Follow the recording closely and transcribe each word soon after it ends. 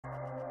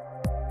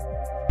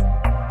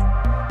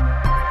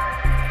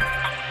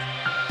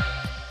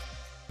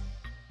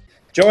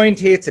Joined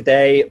here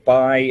today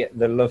by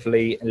the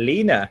lovely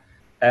Lina.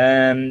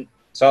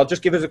 So I'll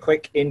just give us a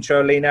quick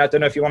intro, Lina. I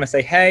don't know if you want to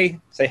say hey,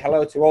 say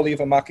hello to all the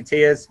other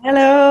marketeers.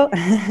 Hello.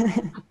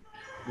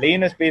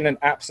 Lina's been an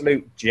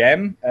absolute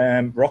gem,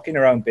 rocking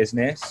her own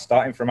business,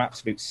 starting from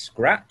absolute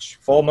scratch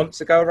 4 months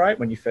ago, right?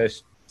 When you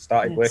first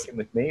started working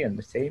with me and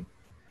the team.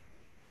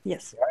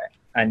 Yes. Right.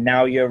 And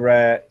now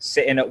you're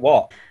sitting at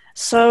what?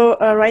 So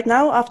right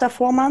now, after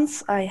 4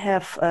 months, I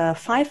have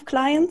 5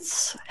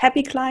 clients,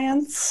 happy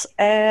clients,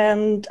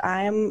 and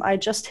I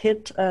just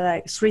hit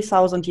like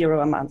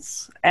 €3,000 a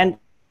month, and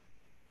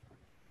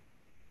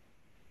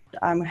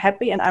I'm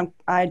happy, and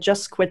I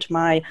just quit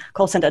my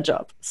call center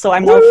job, so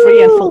I'm now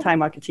free and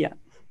full-time marketeer.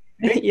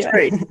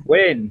 Victory,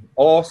 win,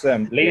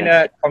 awesome.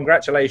 Lina,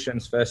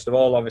 congratulations, first of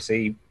all,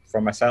 obviously,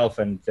 from myself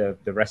and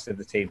the rest of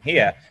the team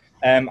here.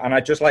 And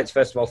I'd just like to,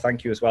 first of all,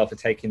 thank you as well for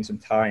taking some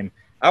time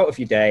out of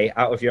your day,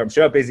 out of your, I'm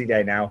sure, busy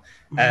day now,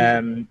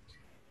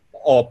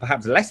 or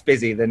perhaps less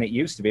busy than it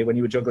used to be when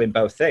you were juggling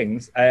both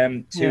things,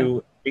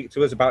 to speak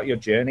to us about your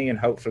journey and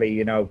hopefully,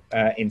 you know,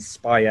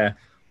 inspire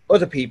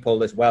other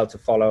people as well to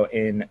follow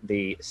in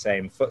the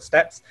same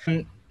footsteps.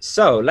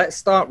 So let's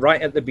start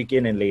right at the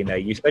beginning, Lina.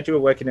 You said you were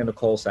working in a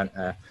call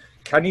center.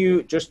 Can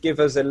you just give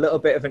us a little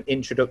bit of an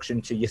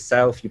introduction to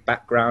yourself, your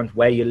background,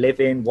 where you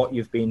live in, what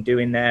you've been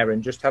doing there,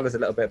 and just tell us a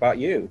little bit about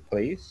you,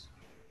 please?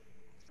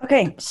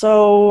 Okay,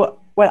 so,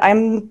 well,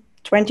 I'm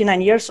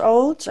 29 years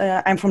old.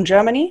 I'm from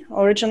Germany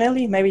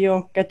originally. Maybe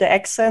you get the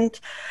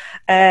accent.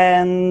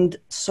 And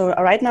so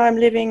right now I'm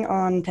living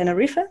on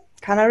Tenerife,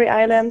 Canary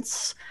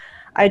Islands.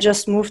 I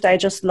just moved. I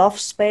just love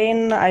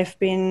Spain. I've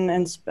been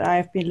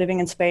living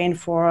in Spain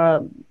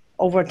for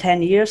over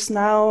 10 years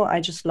now. I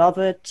just love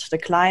it, the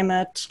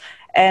climate,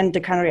 and the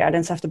Canary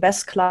Islands have the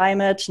best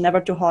climate, never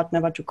too hot,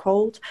 never too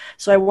cold.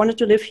 So I wanted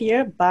to live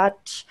here,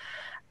 but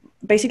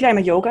basically I'm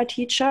a yoga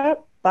teacher,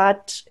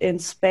 but in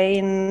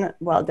Spain,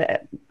 well,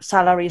 the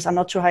salaries are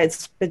not too high.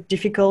 It's a bit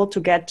difficult to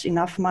get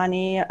enough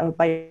money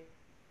by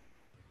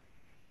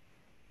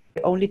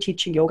only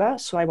teaching yoga.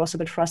 So I was a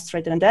bit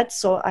frustrated in that.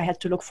 So I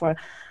had to look for,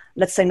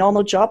 let's say,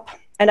 normal job,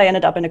 and I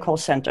ended up in a call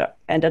center,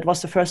 and that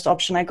was the first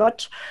option I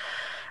got.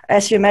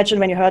 As you imagine,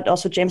 when you heard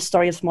also James'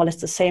 story, it's more or less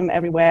the same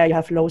everywhere. You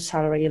have low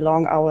salary,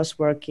 long hours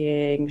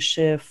working,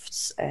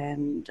 shifts,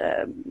 and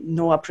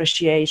no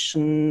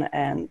appreciation.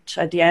 And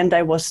at the end,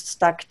 I was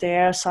stuck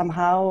there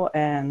somehow.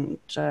 And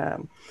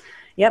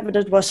but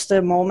it was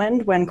the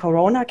moment when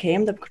Corona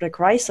came, the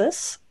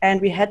crisis,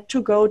 and we had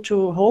to go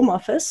to home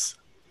office.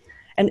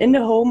 And in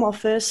the home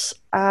office,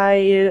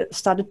 I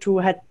started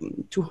to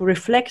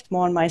reflect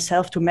more on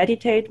myself, to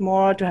meditate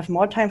more, to have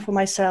more time for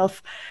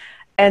myself.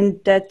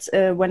 And that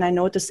when I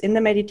noticed in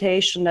the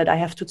meditation that I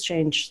have to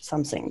change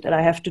something, that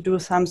I have to do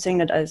something,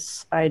 that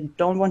I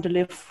don't want to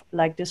live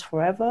like this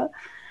forever.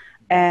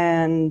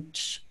 And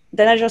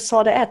then I just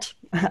saw the ad.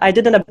 I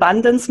did an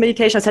abundance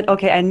meditation. I said,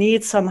 okay, I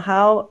need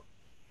somehow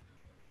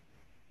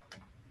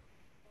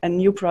a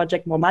new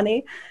project, more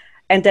money.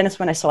 And then it's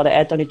when I saw the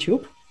ad on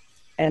YouTube,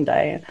 and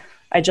I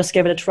just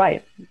gave it a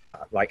try.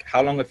 Like,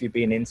 how long have you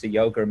been into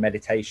yoga and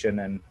meditation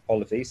and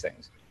all of these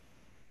things?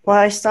 Well,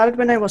 I started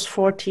when I was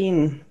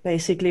 14,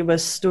 basically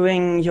was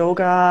doing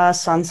yoga,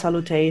 sun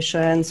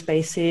salutations,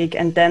 basic.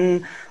 And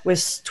then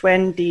with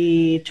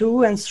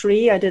 22 and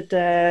 3, I did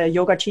the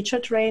yoga teacher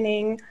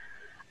training.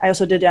 I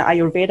also did an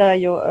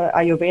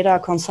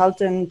Ayurveda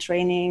consultant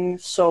training.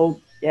 So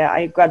yeah,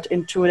 I got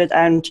into it.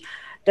 And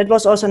that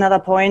was also another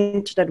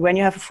point, that when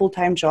you have a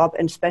full-time job,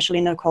 and especially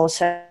in a call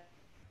center,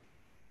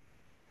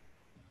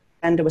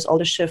 and there was all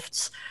the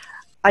shifts,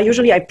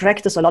 I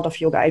practice a lot of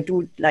yoga. I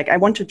would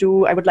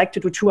like to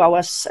do 2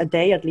 hours a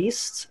day at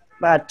least,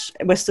 but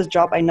with this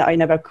job, I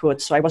never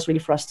could. So I was really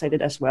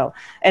frustrated as well.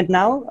 And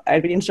now I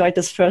really enjoyed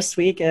this first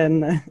week,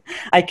 and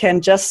I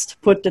can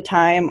just put the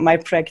time, my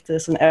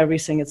practice and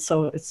everything. It's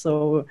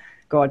so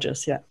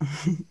gorgeous. Yeah.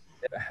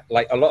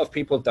 Like, a lot of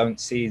people don't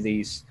see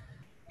these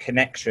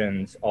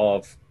connections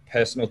of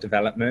personal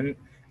development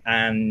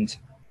and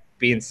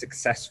being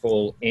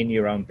successful in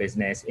your own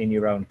business, in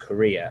your own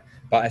career.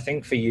 But I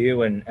think for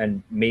you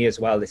and me as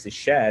well, this is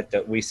shared,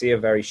 that we see a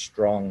very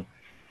strong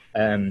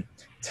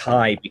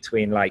tie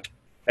between, like,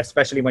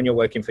 especially when you're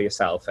working for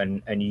yourself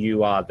and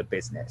you are the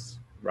business,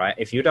 right?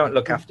 If you don't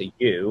look after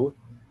you,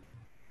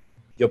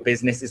 your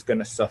business is going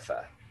to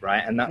suffer,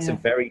 right? And that's a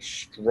very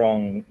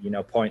strong, you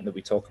know, point that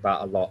we talk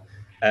about a lot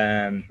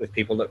with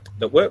people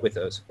that work with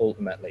us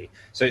ultimately.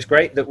 So it's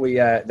great that we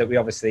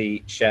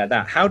obviously share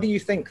that. How do you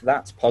think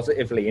that's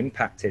positively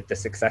impacted the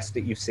success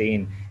that you've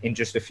seen in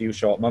just a few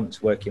short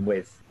months working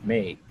with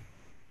me,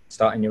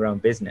 starting your own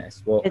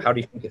business? Well, how do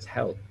you think it's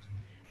helped?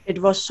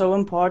 It was so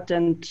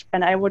important.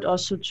 And I would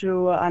also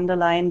to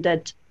underline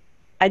that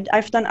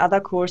I've done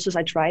other courses,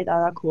 I tried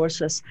other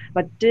courses,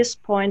 but this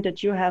point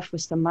that you have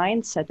with the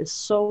mindset is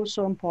so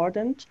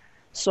important.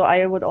 So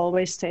I would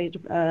always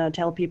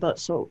tell people,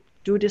 so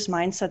do this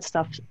mindset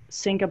stuff,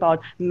 think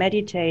about,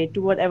 meditate,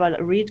 do whatever,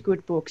 read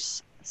good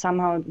books,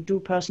 somehow do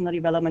personal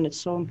development. It's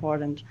so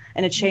important.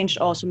 And it changed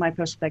also my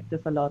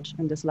perspective a lot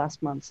in this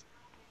last month.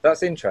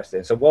 That's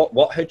interesting. So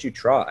what had you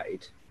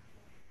tried?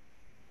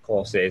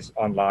 Courses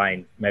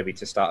online, maybe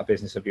to start a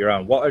business of your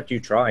own. What had you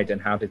tried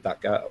and how did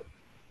that go?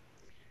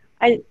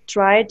 I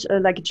tried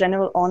like a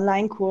general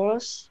online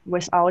course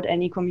without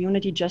any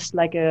community, just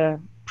like a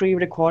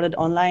pre-recorded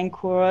online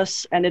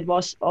course. And it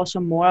was also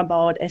more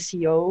about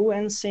SEO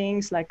and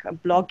things like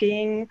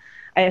blogging.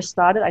 I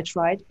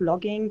tried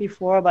blogging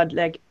before, but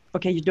like,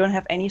 okay, you don't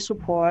have any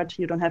support.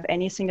 You don't have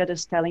anything that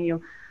is telling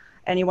you,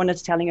 anyone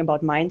that's telling you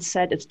about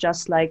mindset. It's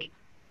just like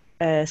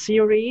a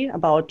theory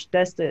about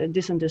this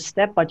and this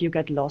step, but you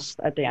get lost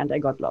at the end. I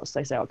got lost.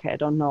 I say, okay, I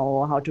don't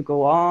know how to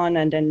go on.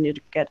 And then you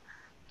get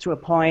to a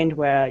point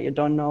where you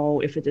don't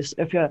know if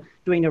you're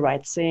doing the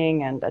right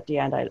thing, and at the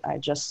end I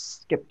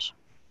just skipped.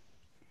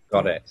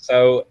 Got it.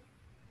 So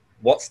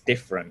what's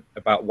different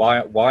about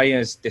why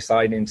is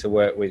deciding to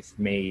work with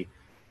me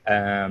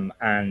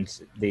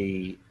and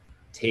the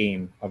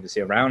team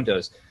obviously around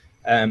us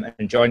and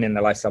joining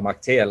the Lifestyle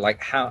Marketeer,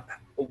 like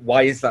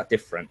why is that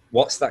different?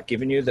 What's that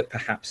given you that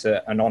perhaps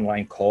an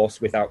online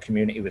course without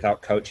community,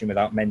 without coaching,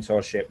 without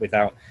mentorship,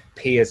 without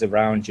peers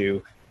around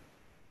you,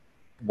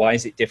 why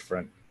is it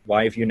different?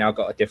 Why have you now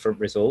got a different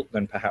result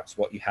than perhaps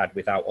what you had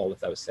without all of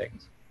those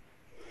things?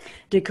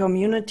 The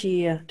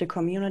community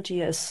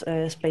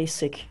is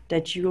basic.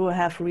 That you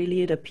have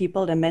really the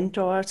people, the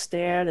mentors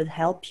there that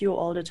help you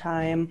all the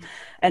time,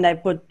 and I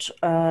put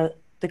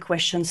the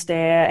questions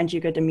there, and you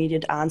get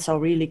immediate answer,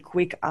 really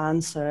quick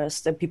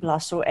answers. The people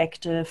are so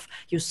active.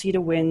 You see the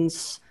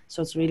wins.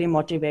 So it's really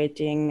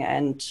motivating.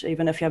 And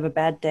even if you have a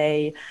bad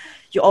day,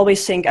 you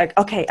always think,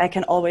 okay, I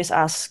can always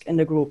ask in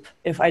the group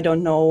if I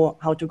don't know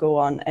how to go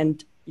on.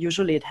 And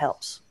usually it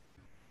helps.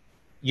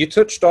 You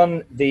touched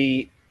on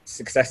the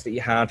success that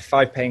you had,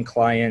 5 paying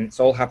clients,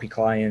 all happy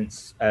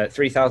clients,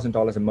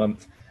 $3,000 a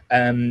month.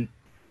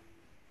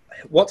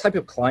 What type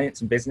of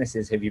clients and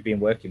businesses have you been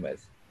working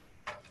with?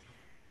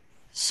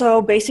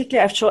 So basically,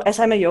 as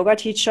I'm a yoga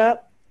teacher,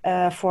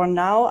 for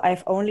now,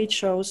 I've only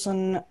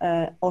chosen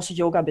also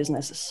yoga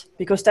businesses,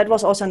 because that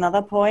was also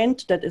another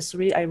point that is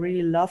I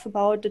really love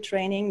about the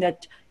training,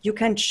 that you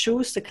can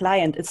choose the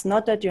client. It's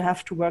not that you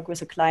have to work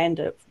with a client,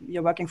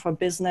 you're working for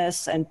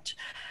business, and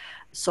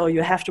so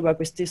you have to work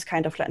with this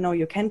kind of client. No,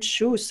 you can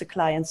choose the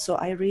client. So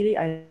I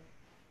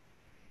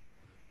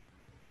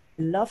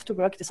love to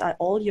work. These are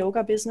all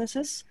yoga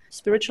businesses,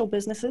 spiritual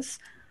businesses.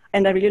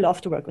 And I really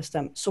love to work with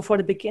them. So for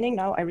the beginning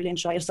now, I really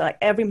enjoy it. So like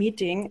every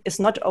meeting is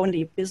not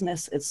only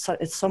business, it's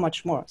so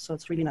much more. So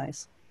it's really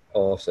nice.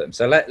 Awesome.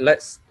 So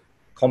let's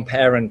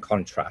compare and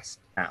contrast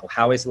now.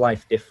 How is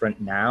life different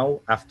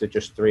now after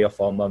just 3 or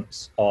 4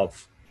 months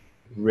of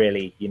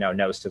really,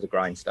 nose to the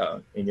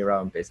grindstone in your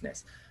own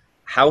business?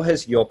 How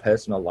has your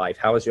personal life,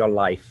 how has your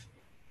life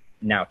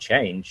now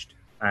changed?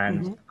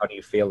 And how do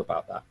you feel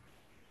about that?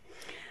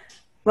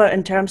 Well,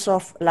 in terms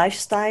of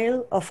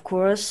lifestyle, of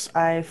course,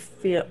 I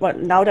feel, well,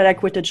 now that I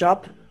quit the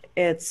job,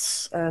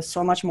 it's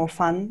so much more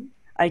fun.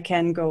 I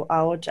can go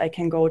out, I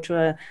can go to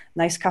a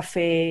nice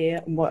cafe,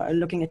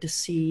 looking at the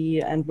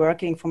sea and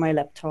working from my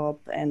laptop.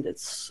 And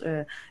it's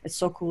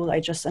so cool. I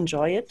just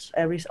enjoy it,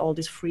 all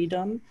this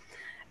freedom.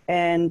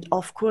 And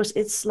of course,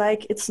 it's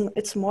like,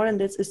 it's more than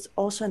this. It's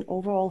also an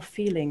overall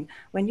feeling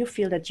when you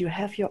feel that you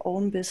have your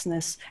own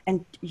business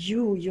and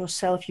you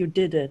yourself, you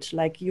did it,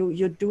 like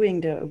you're doing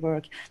the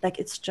work. Like,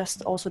 it's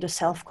just also the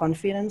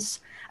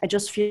self-confidence. I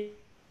just feel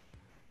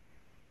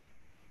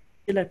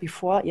like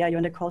before, you're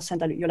in the call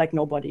center, you're like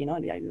nobody,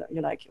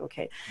 you're like,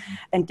 okay.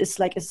 And it's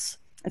like, it's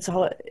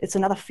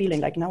another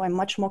feeling. Like now I'm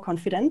much more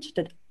confident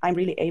that I'm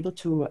really able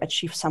to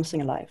achieve something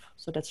in life.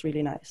 So that's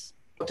really nice.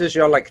 What does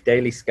your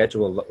daily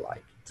schedule look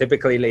like?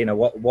 Typically, Lina,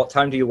 what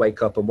time do you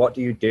wake up and what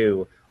do you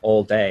do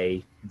all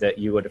day that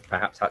you would have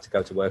perhaps had to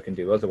go to work and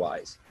do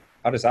otherwise?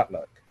 How does that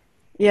look?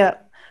 Yeah.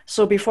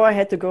 So before I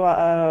had to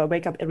go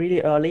wake up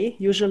really early,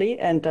 usually,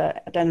 and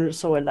then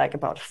so like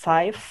about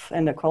 5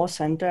 in the call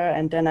center,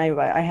 and then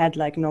I had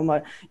like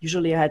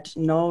usually I had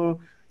no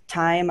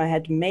time. I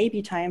had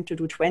maybe time to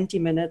do 20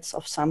 minutes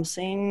of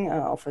something,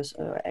 of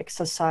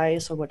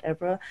exercise or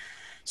whatever.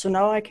 So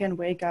now I can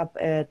wake up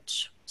at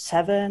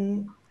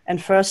 7,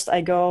 and first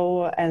I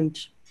go and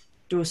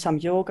do some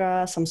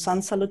yoga, some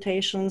sun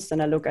salutations.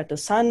 Then I look at the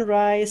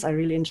sunrise. I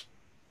really enjoy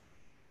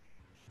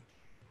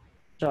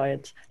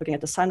it, looking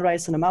at the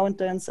sunrise in the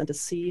mountains and the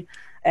sea.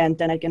 And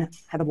then I can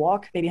have a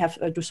walk, maybe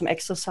do some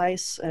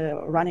exercise,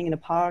 running in a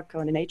park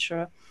or in the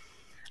nature,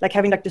 like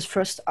having like this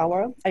first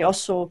hour. I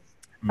also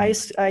I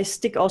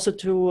stick also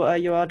to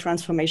your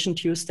Transformation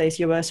Tuesdays.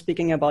 You were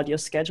speaking about your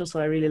schedule, so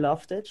I really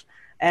loved it.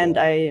 And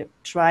I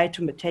try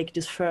to take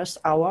this first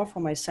hour for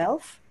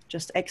myself,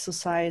 just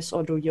exercise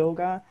or do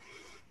yoga,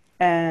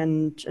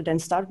 and then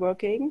start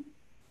working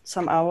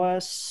some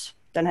hours,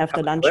 then have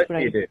the lunch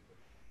break.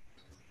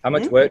 How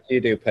much work do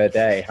you do per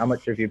day? How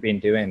much have you been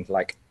doing?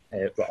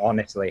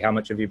 Honestly, how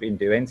much have you been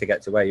doing to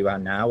get to where you are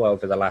now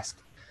over the last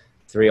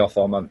 3 or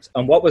 4 months?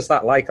 And what was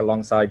that like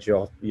alongside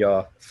your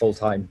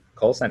full-time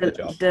call center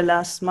job? The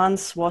last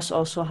month was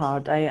also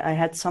hard. I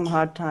had some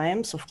hard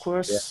times. Of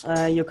course,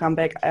 you come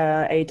back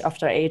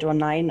after 8 or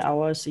 9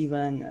 hours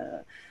even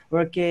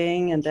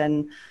working, and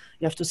then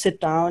you have to sit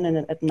down and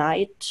at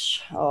night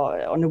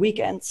or on the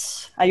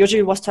weekends. I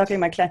usually was telling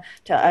my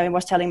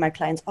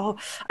clients, oh,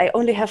 I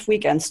only have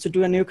weekends to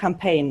do a new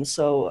campaign.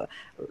 So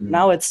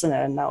now it's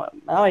now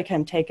I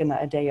can take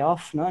a day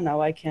off. No, now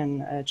I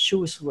can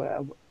choose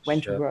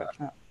when to work.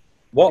 No?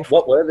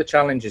 What were the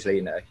challenges,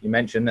 Lina? You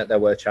mentioned that there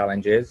were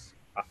challenges,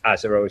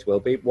 as there always will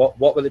be.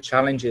 What were the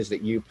challenges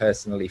that you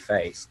personally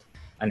faced,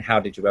 and how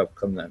did you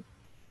overcome them?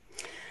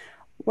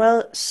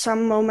 Well,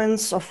 some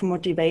moments of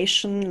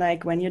motivation,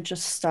 like when you're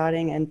just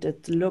starting and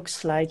it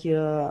looks like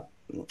you're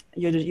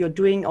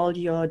doing all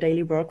your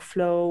daily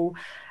workflow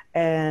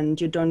and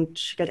you don't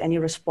get any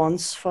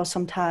response for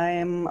some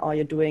time, or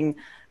you're doing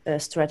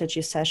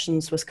strategy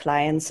sessions with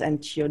clients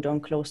and you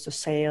don't close the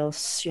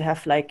sales. You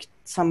have like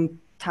some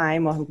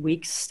time or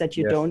weeks that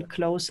you don't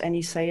close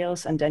any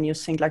sales, and then you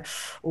think like,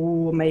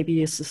 oh,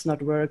 maybe this is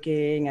not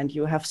working, and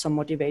you have some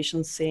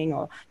motivation thing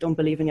or don't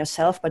believe in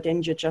yourself, but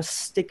then you just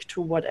stick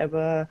to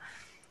whatever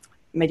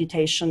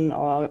meditation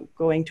or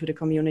going to the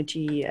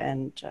community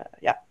and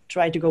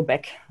try to go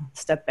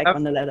step back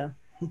on the ladder.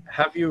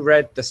 Have you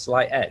read The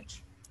Slight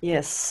Edge?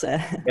 Yes,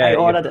 I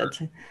ordered it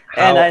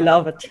and I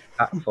love it.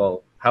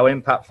 How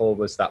impactful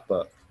was that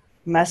book?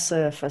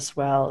 Massive as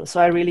well.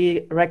 So I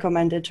really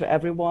recommend it to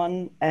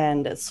everyone,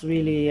 and it's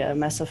really a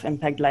massive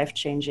impact,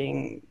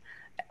 life-changing.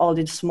 All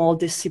these small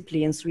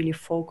disciplines, really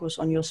focus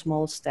on your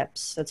small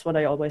steps. That's what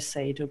I always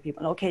say to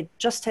people. Okay,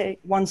 just take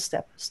one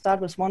step.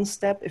 Start with one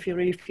step. If you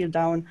really feel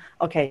down,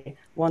 okay,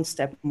 one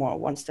step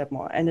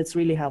more. And it's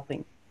really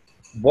helping.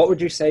 What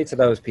would you say to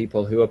those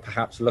people who are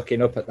perhaps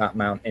looking up at that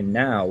mountain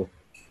now,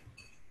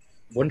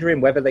 wondering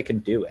whether they can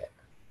do it?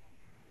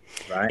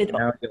 Right,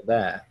 now you're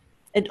there.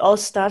 It all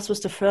starts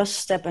with the first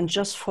step, and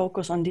just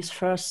focus on this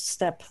first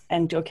step.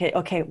 And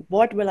okay,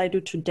 what will I do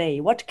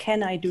today? What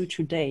can I do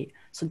today?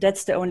 So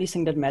that's the only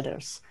thing that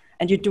matters.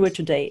 And you do it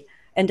today,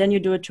 and then you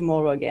do it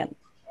tomorrow again.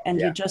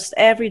 And you just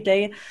every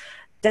day.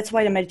 That's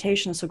why the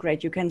meditation is so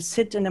great. You can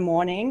sit in the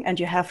morning and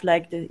you have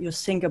you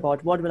think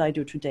about, what will I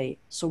do today?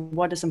 So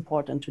what is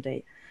important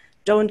today?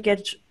 Don't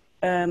get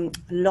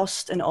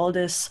lost in all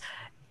this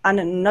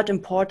not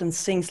important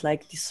things,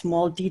 like these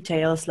small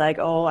details, like,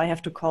 oh, I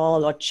have to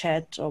call or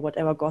chat or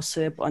whatever,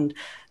 gossip. And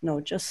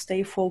no, just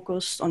stay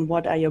focused on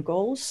what are your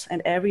goals.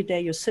 And every day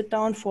you sit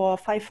down for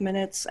 5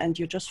 minutes and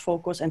you just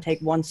focus and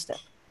take one step,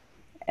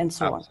 and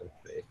so on.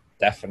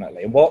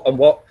 Definitely. And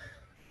what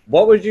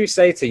would you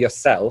say to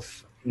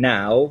yourself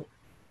now,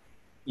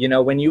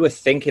 when you were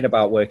thinking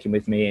about working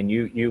with me, and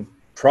you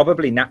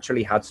probably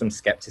naturally had some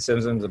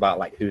skepticisms about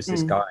like, who's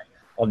this guy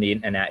on the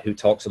internet who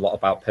talks a lot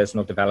about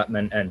personal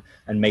development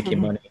and making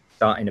money,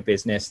 starting a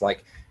business,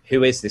 like,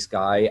 who is this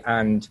guy?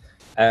 And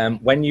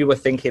when you were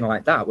thinking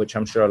like that, which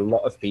I'm sure a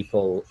lot of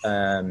people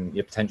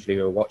you potentially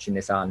who are watching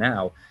this are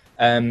now,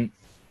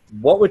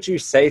 what would you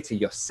say to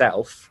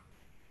yourself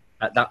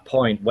at that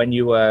point when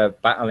you were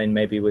battling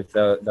maybe with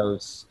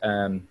those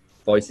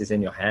voices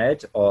in your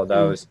head, or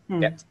those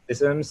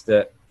skepticisms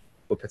that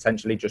were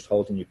potentially just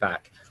holding you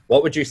back?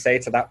 What would you say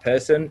to that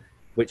person,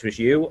 which was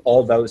you,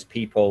 all those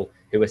people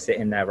who are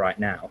sitting there right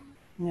now?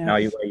 Now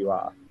you're where you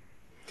are.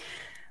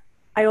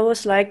 I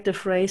always like the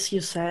phrase you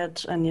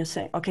said, and you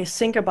say, okay,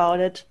 think about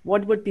it.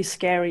 What would be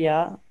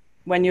scarier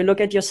when you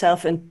look at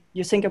yourself and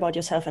you think about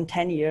yourself in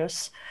 10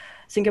 years?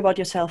 Think about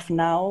yourself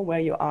now, where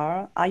you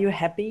are. Are you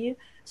happy?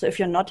 So if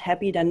you're not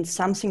happy, then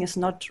something is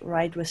not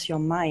right with your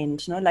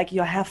mind. Like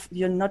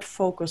you're not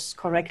focused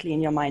correctly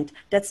in your mind.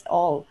 That's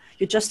all.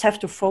 You just have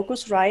to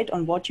focus right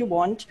on what you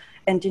want,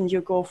 and then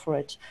you go for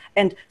it.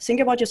 And think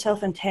about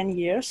yourself in 10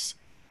 years.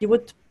 You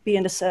would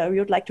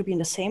like to be in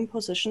the same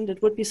position.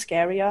 That would be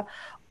scarier.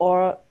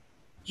 Or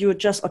you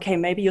just, okay,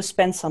 maybe you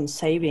spend some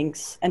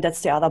savings, and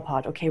that's the other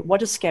part. Okay,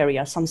 what is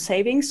scarier, some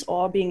savings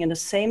or being in the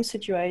same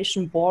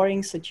situation,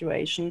 boring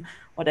situation,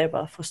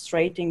 whatever,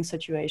 frustrating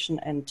situation,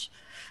 and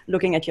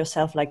looking at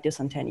yourself like this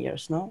in 10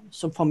 years, no?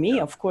 So for me,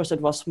 of course,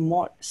 it was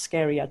more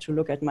scarier to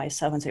look at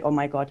myself and say, oh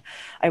my God,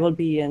 I will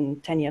be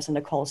in 10 years in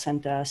the call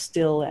center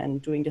still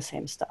and doing the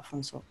same stuff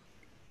and so.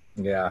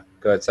 Yeah,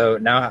 good. So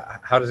now,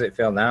 how does it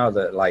feel now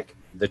that like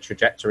the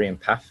trajectory and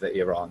path that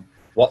you're on?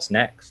 What's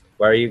next?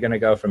 Where are you going to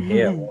go from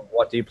here?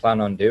 What do you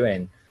plan on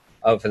doing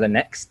over the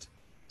next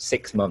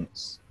 6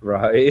 months?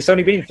 Right, it's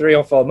only been 3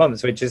 or 4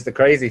 months, which is the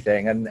crazy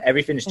thing, and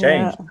everything's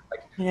changed.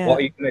 What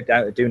are you going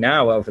to do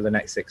now over the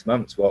next 6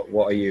 months?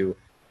 What are you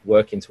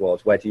working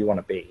towards? Where do you want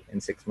to be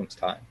in 6 months'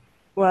 time?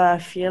 Well, I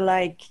feel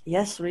like,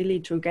 yes, really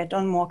to get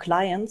on more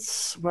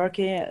clients,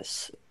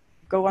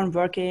 go on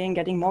working,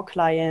 getting more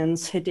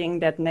clients, hitting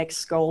that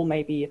next goal,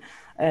 maybe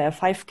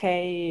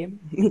 5K,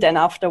 then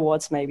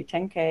afterwards maybe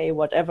 10K,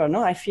 whatever.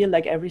 No, I feel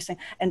like everything,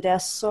 and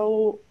there's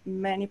so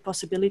many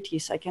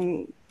possibilities. I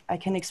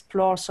can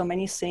explore so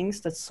many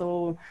things. That's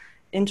so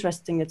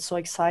interesting. It's so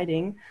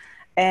exciting.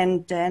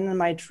 And then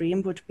my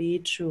dream would be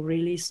to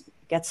really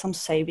get some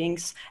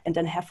savings, and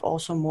then have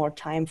also more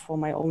time for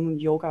my own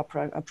yoga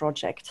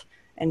project,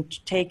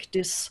 and take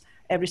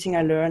everything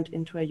I learned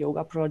into a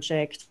yoga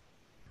project,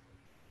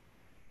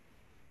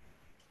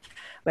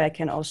 where I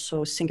can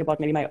also think about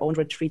maybe my own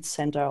retreat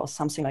center or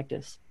something like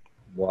this.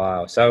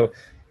 Wow. So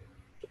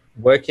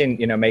working,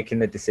 you know, making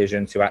the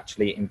decision to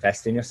actually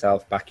invest in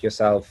yourself, back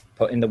yourself,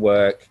 put in the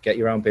work, get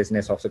your own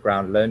business off the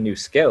ground, learn new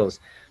skills,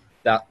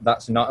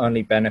 that's not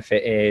only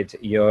benefited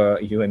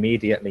you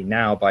immediately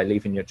now by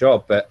leaving your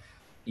job, but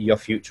your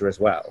future as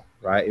well,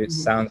 right? It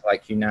sounds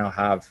like you now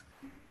have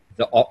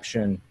the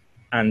option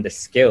and the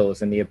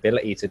skills and the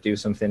ability to do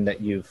something that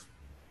you've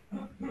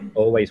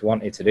always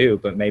wanted to do,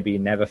 but maybe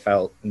never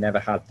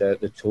had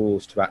the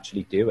tools to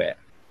actually do it.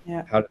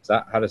 Yeah. How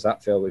does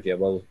that feel with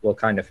you? We'll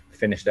kind of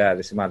finish there.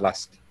 This is my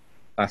last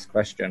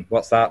question.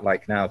 What's that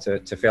like now to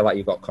feel like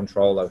you've got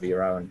control over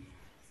your own?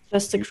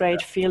 Just a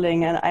great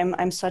feeling. And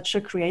I'm such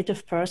a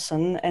creative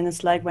person. And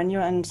it's like when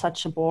you're in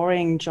such a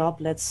boring job,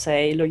 let's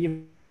say,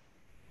 you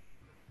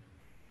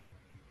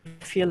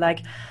feel like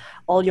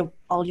all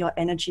your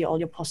energy, all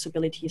your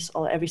possibilities,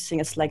 all everything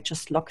is like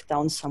just locked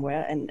down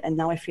somewhere. And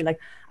now I feel like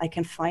I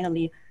can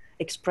finally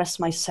express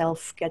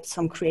myself, get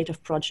some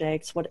creative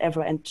projects,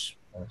 whatever, and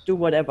do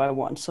whatever I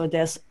want. So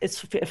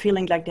it's a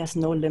feeling like there's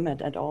no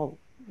limit at all.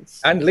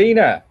 And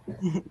Lina,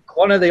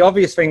 one of the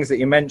obvious things that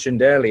you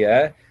mentioned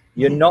earlier,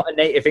 you're not a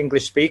native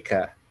English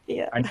speaker.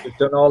 Yeah. And you've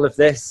done all of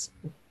this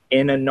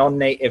in a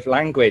non-native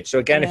language. So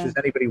again, Yeah. if there's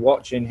anybody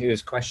watching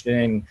who's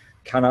questioning,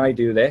 can I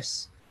do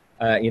this?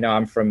 You know,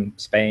 I'm from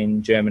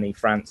Spain, Germany,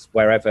 France,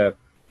 wherever,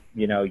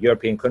 you know,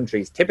 European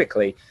countries.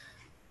 Typically,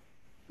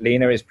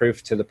 Lina is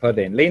proof to the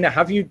pudding. Lina,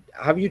 have you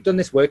done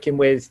this working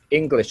with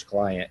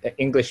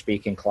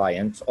English-speaking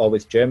clients or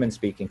with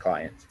German-speaking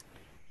clients?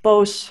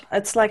 Both.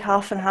 It's like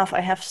half and half. I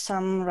have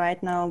some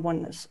right now.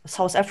 One is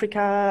South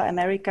Africa,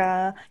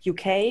 America,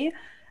 UK,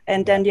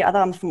 and then the other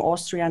I'm from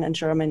Austria and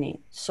Germany.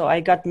 So I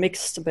got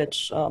mixed a bit,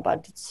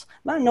 but it's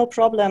no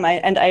problem.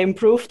 I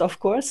improved, of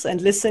course, and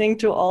listening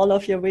to all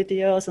of your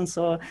videos, and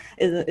so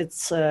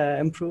it's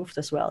improved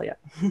as well. Yeah.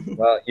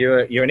 Well,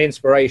 you're an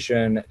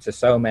inspiration to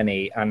so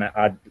many, and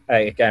I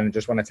again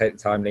just want to take the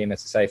time, Lina,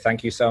 to say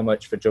thank you so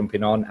much for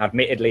jumping on.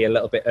 Admittedly, a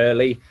little bit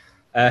early.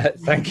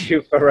 Thank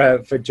you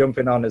for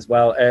jumping on as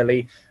well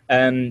early,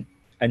 and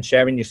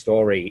sharing your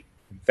story.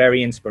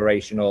 Very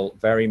inspirational,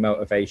 very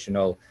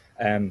motivational.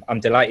 I'm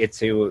delighted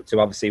to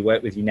obviously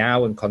work with you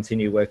now and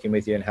continue working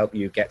with you and help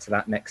you get to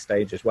that next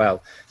stage as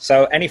well.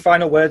 So any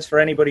final words for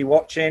anybody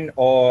watching,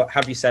 or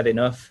have you said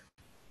enough?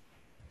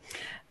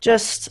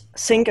 Just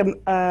think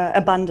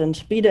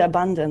abundant, be the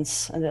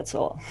abundance, and that's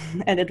all.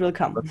 And it will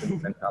come.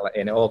 And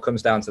it all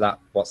comes down to that.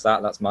 What's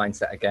that? That's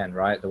mindset again,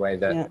 right? The way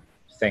that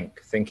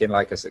thinking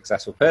like a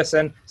successful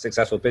person,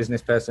 successful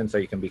business person, so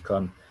you can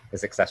become a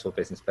successful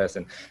business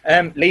person.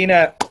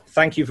 Lina,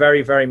 thank you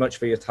very, very much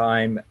for your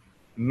time.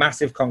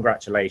 Massive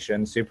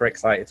congratulations. Super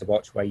excited to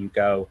watch where you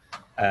go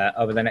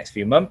over the next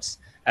few months.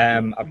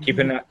 I'm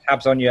keeping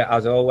tabs on you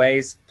as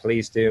always.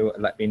 Please do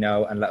let me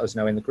know and let us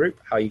know in the group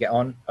how you get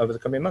on over the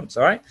coming months.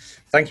 All right.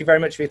 Thank you very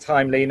much for your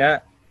time,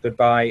 Lina.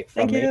 Goodbye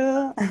from Thank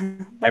you.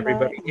 me.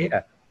 Everybody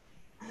here.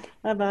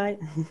 Bye-bye.